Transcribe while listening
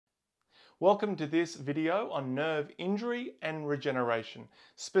Welcome to this video on nerve injury and regeneration.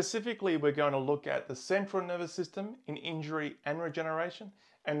 Specifically, we're going to look at the central nervous system in injury and regeneration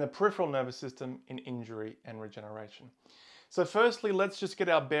and the peripheral nervous system in injury and regeneration. So firstly, let's just get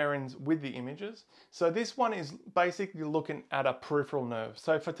our bearings with the images. So this one is basically looking at a peripheral nerve.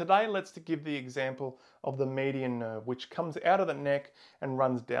 So for today, let's give the example of the median nerve, which comes out of the neck and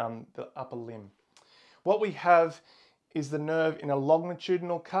runs down the upper limb. What we have is the nerve in a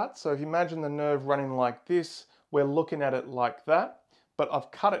longitudinal cut. So if you imagine the nerve running like this, we're looking at it like that, but I've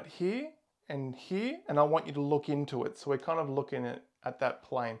cut it here, and I want you to look into it. So we're kind of looking at that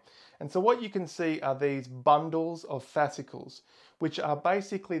plane. And so what you can see are these bundles of fascicles, which are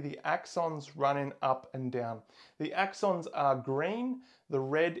basically the axons running up and down. The axons are green, the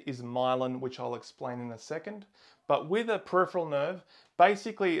red is myelin, which I'll explain in a second. But with a peripheral nerve,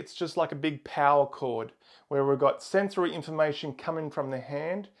 basically it's just like a big power cord where we've got sensory information coming from the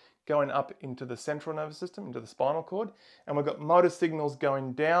hand going up into the central nervous system, into the spinal cord, and we've got motor signals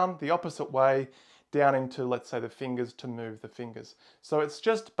going down the opposite way, down into, let's say, the fingers to move the fingers. So it's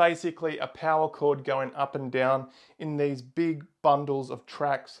just basically a power cord going up and down in these big bundles of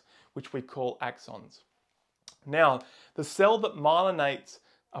tracks, which we call axons. Now, the cell that myelinates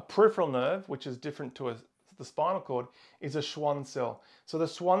a peripheral nerve, which is different to the spinal cord, is a Schwann cell. So the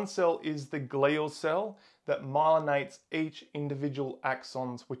Schwann cell is the glial cell that myelinates each individual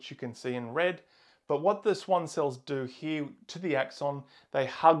axons, which you can see in red. But what the Schwann cells do here to the axon, they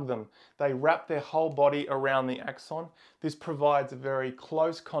hug them. They wrap their whole body around the axon. This provides a very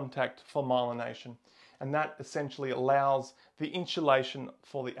close contact for myelination. And that essentially allows the insulation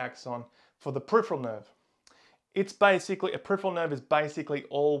for the axon for the peripheral nerve. It's basically, a peripheral nerve is basically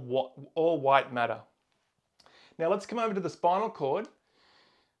all white matter. Now let's come over to the spinal cord.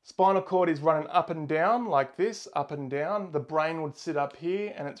 Spinal cord is running up and down like this, up and down. The brain would sit up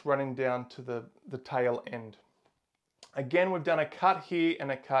here and it's running down to the tail end. Again, we've done a cut here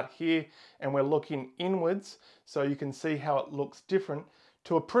and a cut here, and we're looking inwards so you can see how it looks different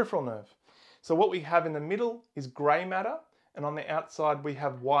to a peripheral nerve. So what we have in the middle is grey matter, and on the outside we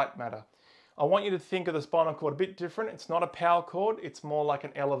have white matter. I want you to think of the spinal cord a bit different. It's not a power cord, it's more like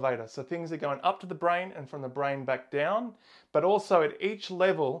an elevator. So things are going up to the brain and from the brain back down, but also at each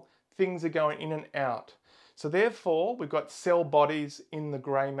level, things are going in and out. So therefore, we've got cell bodies in the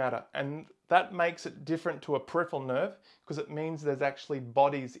grey matter, and that makes it different to a peripheral nerve because it means there's actually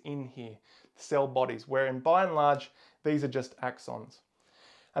bodies in here, cell bodies, where by and large, these are just axons.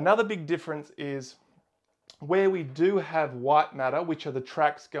 Another big difference is where we do have white matter, which are the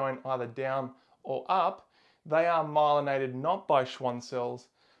tracks going either down or up, they are myelinated not by Schwann cells,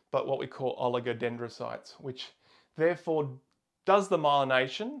 but what we call oligodendrocytes, which therefore does the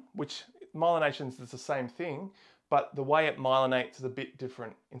myelination, which myelination is the same thing, but the way it myelinates is a bit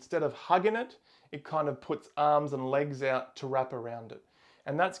different. Instead of hugging it, it kind of puts arms and legs out to wrap around it.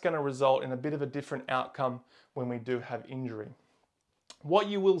 And that's going to result in a bit of a different outcome when we do have injury. What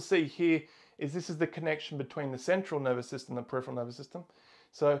you will see here is this is the connection between the central nervous system and the peripheral nervous system.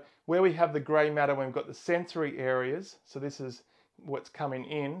 So where we have the grey matter, we've got the sensory areas, so this is what's coming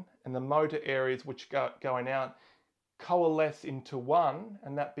in, and the motor areas which going out coalesce into one,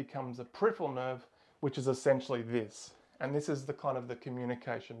 and that becomes a peripheral nerve, which is essentially this. And this is the kind of the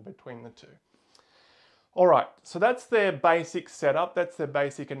communication between the two. All right, so that's their basic setup, that's their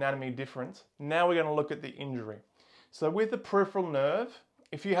basic anatomy difference. Now we're going to look at the injury. So with the peripheral nerve,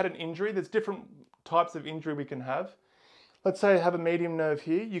 if you had an injury, there's different types of injury we can have. Let's say I have a medium nerve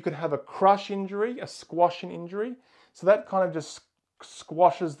here. You could have a crush injury, a squashing injury. So that kind of just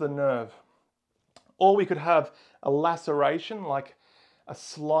squashes the nerve. Or we could have a laceration, like a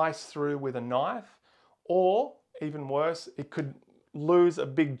slice through with a knife. Or, even worse, it could lose a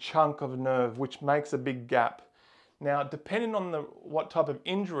big chunk of nerve, which makes a big gap. Now, depending on what type of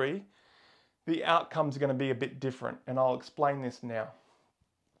injury, the outcomes are going to be a bit different. And I'll explain this now.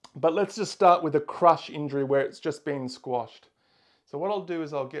 But let's just start with a crush injury where it's just been squashed. So what I'll do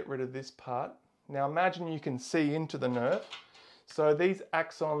is I'll get rid of this part. Now imagine you can see into the nerve. So these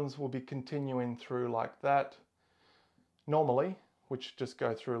axons will be continuing through like that normally, which just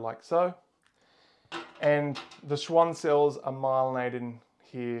go through like so. And the Schwann cells are myelinated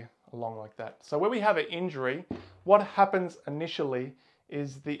here along like that. So where we have an injury, what happens initially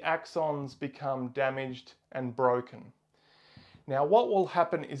is the axons become damaged and broken. Now what will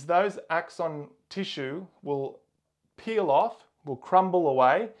happen is those axon tissue will peel off, will crumble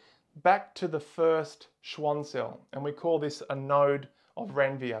away back to the first Schwann cell, and we call this a node of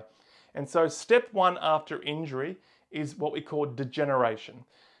Ranvier. And so step one after injury is what we call degeneration.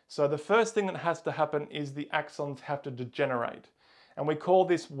 So the first thing that has to happen is the axons have to degenerate. And we call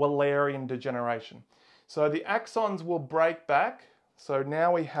this Wallerian degeneration. So the axons will break back. So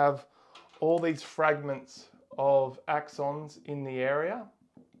now we have all these fragments of axons in the area.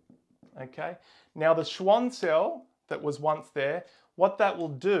 Okay. Now the Schwann cell that was once there, what that will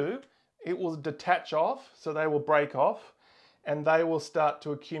do, it will detach off, so they will break off, and they will start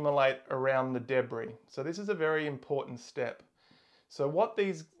to accumulate around the debris. So this is a very important step. So what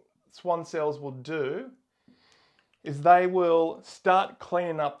these Schwann cells will do is they will start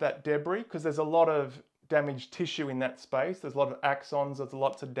cleaning up that debris, because there's a lot of damaged tissue in that space. There's a lot of axons, there's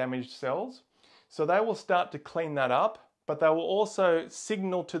lots of damaged cells. So they will start to clean that up, but they will also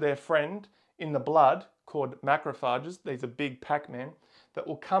signal to their friend in the blood called macrophages. These are big Pac-Men that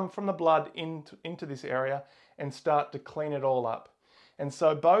will come from the blood into this area and start to clean it all up. And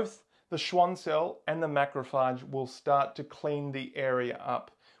so both the Schwann cell and the macrophage will start to clean the area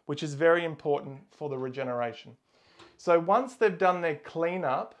up, which is very important for the regeneration. So once they've done their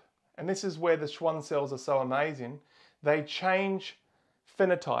cleanup, and this is where the Schwann cells are so amazing, they change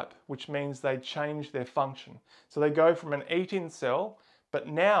phenotype, which means they change their function. So they go from an eating cell, but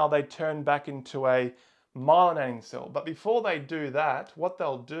now they turn back into a myelinating cell. But before they do that, what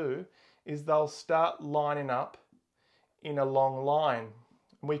they'll do is they'll start lining up in a long line.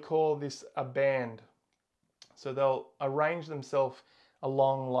 We call this a band. So they'll arrange themselves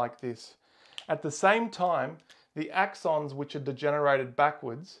along like this. At the same time, the axons which are degenerated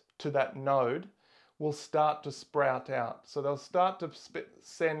backwards to that node will start to sprout out. So they'll start to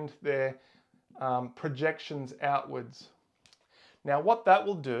send their projections outwards. Now what that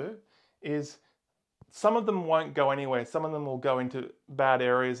will do is some of them won't go anywhere. Some of them will go into bad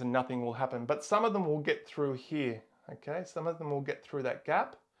areas and nothing will happen. But some of them will get through here. Okay, some of them will get through that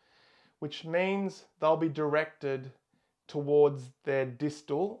gap, which means they'll be directed towards their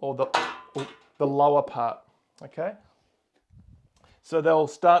distal or the lower part. Okay, so they'll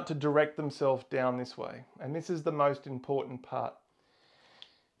start to direct themselves down this way, and this is the most important part.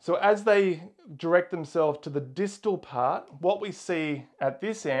 So as they direct themselves to the distal part, what we see at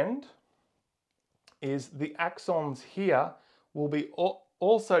this end is the axons here will be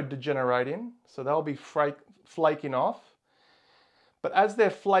also degenerating, so they'll be flaking off. But as they're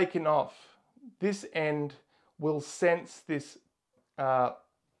flaking off, this end will sense this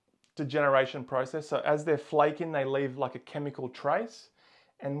degeneration process. So as they're flaking, they leave like a chemical trace.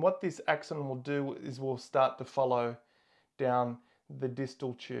 And what this axon will do is will start to follow down the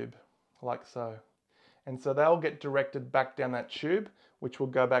distal tube, like so. And so they'll get directed back down that tube, which will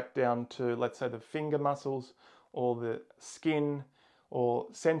go back down to, let's say, the finger muscles or the skin or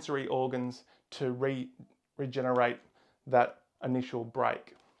sensory organs to regenerate that initial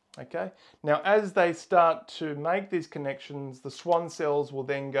break. Okay. Now, as they start to make these connections, the Schwann cells will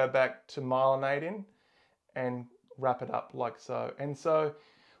then go back to myelinating and wrap it up like so. And so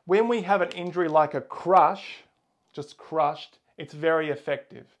when we have an injury like a crush, just crushed, it's very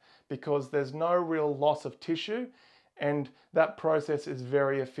effective because there's no real loss of tissue and that process is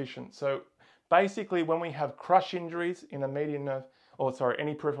very efficient. So basically when we have crush injuries in a median nerve,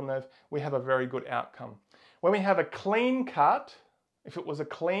 any peripheral nerve, we have a very good outcome. When we have a clean cut, if it was a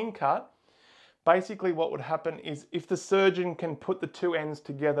clean cut, basically what would happen is if the surgeon can put the two ends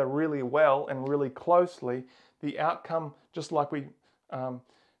together really well and really closely, the outcome, just like we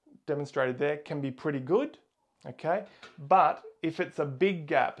demonstrated there, can be pretty good, okay? But if it's a big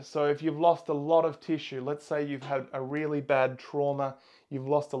gap, so if you've lost a lot of tissue, let's say you've had a really bad trauma, you've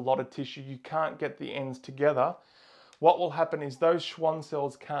lost a lot of tissue, you can't get the ends together, what will happen is those Schwann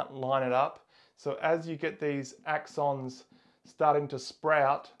cells can't line it up. So as you get these axons starting to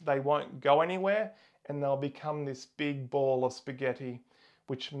sprout, they won't go anywhere and they'll become this big ball of spaghetti,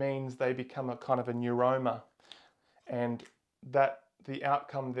 which means they become a kind of a neuroma. And that the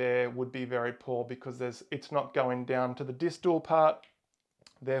outcome there would be very poor because it's not going down to the distal part,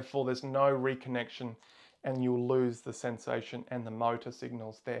 therefore there's no reconnection and you'll lose the sensation and the motor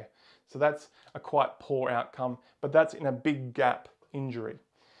signals there. So that's a quite poor outcome, but that's in a big gap injury.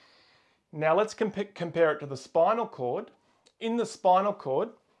 Now let's compare it to the spinal cord. In the spinal cord,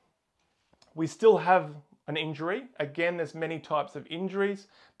 we still have an injury. Again, there's many types of injuries,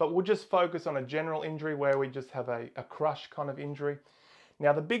 but we'll just focus on a general injury where we just have a crush kind of injury.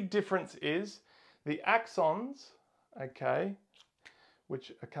 Now the big difference is the axons, okay,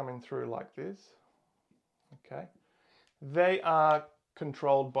 which are coming through like this, okay, they are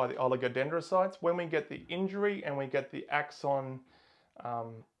controlled by the oligodendrocytes. When we get the injury and we get the axon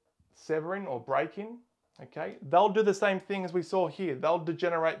severing or breaking, okay, they'll do the same thing as we saw here. They'll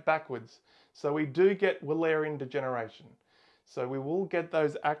degenerate backwards. So we do get Wallerian degeneration. So we will get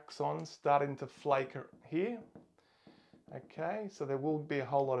those axons starting to flake here, Okay, so there will be a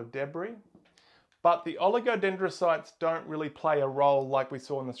whole lot of debris. But the oligodendrocytes don't really play a role like we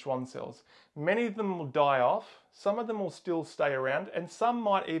saw in the Schwann cells. Many of them will die off, some of them will still stay around, and some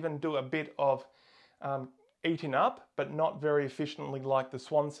might even do a bit of eating up, but not very efficiently like the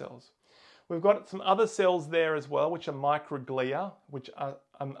Schwann cells. We've got some other cells there as well, which are microglia, which are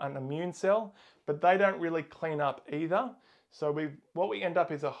an immune cell, but they don't really clean up either. So what we end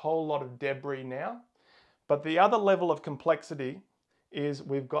up is a whole lot of debris now. But the other level of complexity is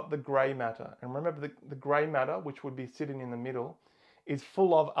we've got the grey matter. And remember the grey matter, which would be sitting in the middle, is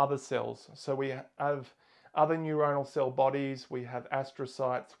full of other cells. So we have other neuronal cell bodies, we have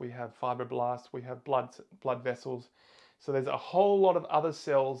astrocytes, we have fibroblasts, we have blood vessels. So there's a whole lot of other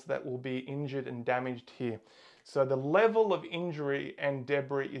cells that will be injured and damaged here. So the level of injury and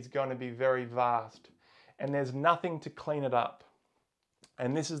debris is going to be very vast, and there's nothing to clean it up.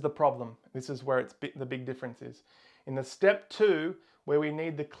 And this is the problem. This is where the big difference is. In the step 2, where we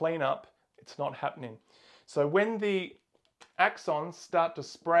need the cleanup, it's not happening. So when the axons start to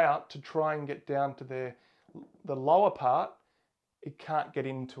sprout to try and get down to the lower part, it can't get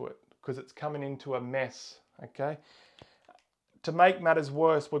into it because it's coming into a mess, okay? To make matters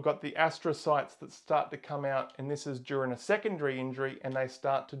worse, we've got the astrocytes that start to come out, and this is during a secondary injury, and they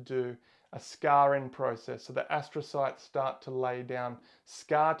start to do a scarring process. So the astrocytes start to lay down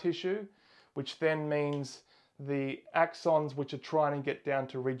scar tissue, which then means the axons which are trying to get down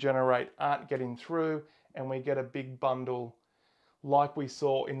to regenerate aren't getting through, and we get a big bundle like we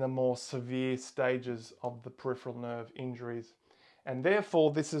saw in the more severe stages of the peripheral nerve injuries. And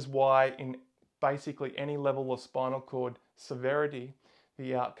therefore, this is why in basically any level of spinal cord severity,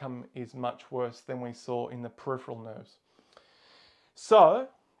 the outcome is much worse than we saw in the peripheral nerves. So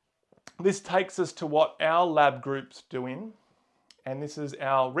this takes us to what our lab group's doing, and this is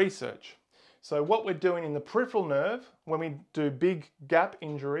our research. So what we're doing in the peripheral nerve, when we do big gap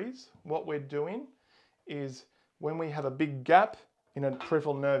injuries, what we're doing is when we have a big gap in a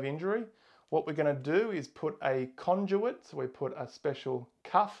peripheral nerve injury, what we're going to do is put a conduit, so we put a special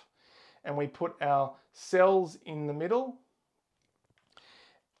cuff, and we put our cells in the middle,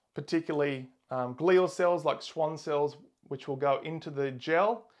 particularly glial cells like Schwann cells, which will go into the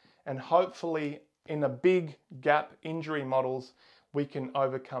gel, and hopefully in the big gap injury models, we can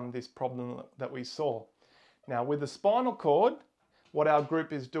overcome this problem that we saw. Now with the spinal cord, what our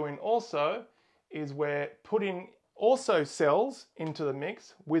group is doing also is we're putting also cells into the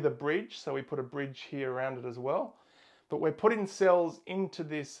mix with a bridge. So we put a bridge here around it as well. But we're putting cells into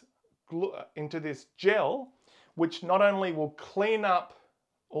this gel, which not only will clean up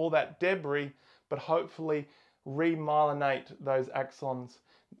all that debris, but hopefully remyelinate those axons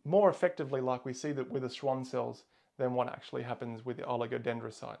more effectively like we see that with the Schwann cells than what actually happens with the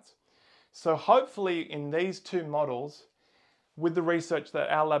oligodendrocytes. So hopefully in these two models, with the research that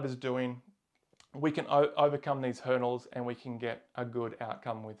our lab is doing, we can overcome these hurdles and we can get a good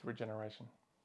outcome with regeneration.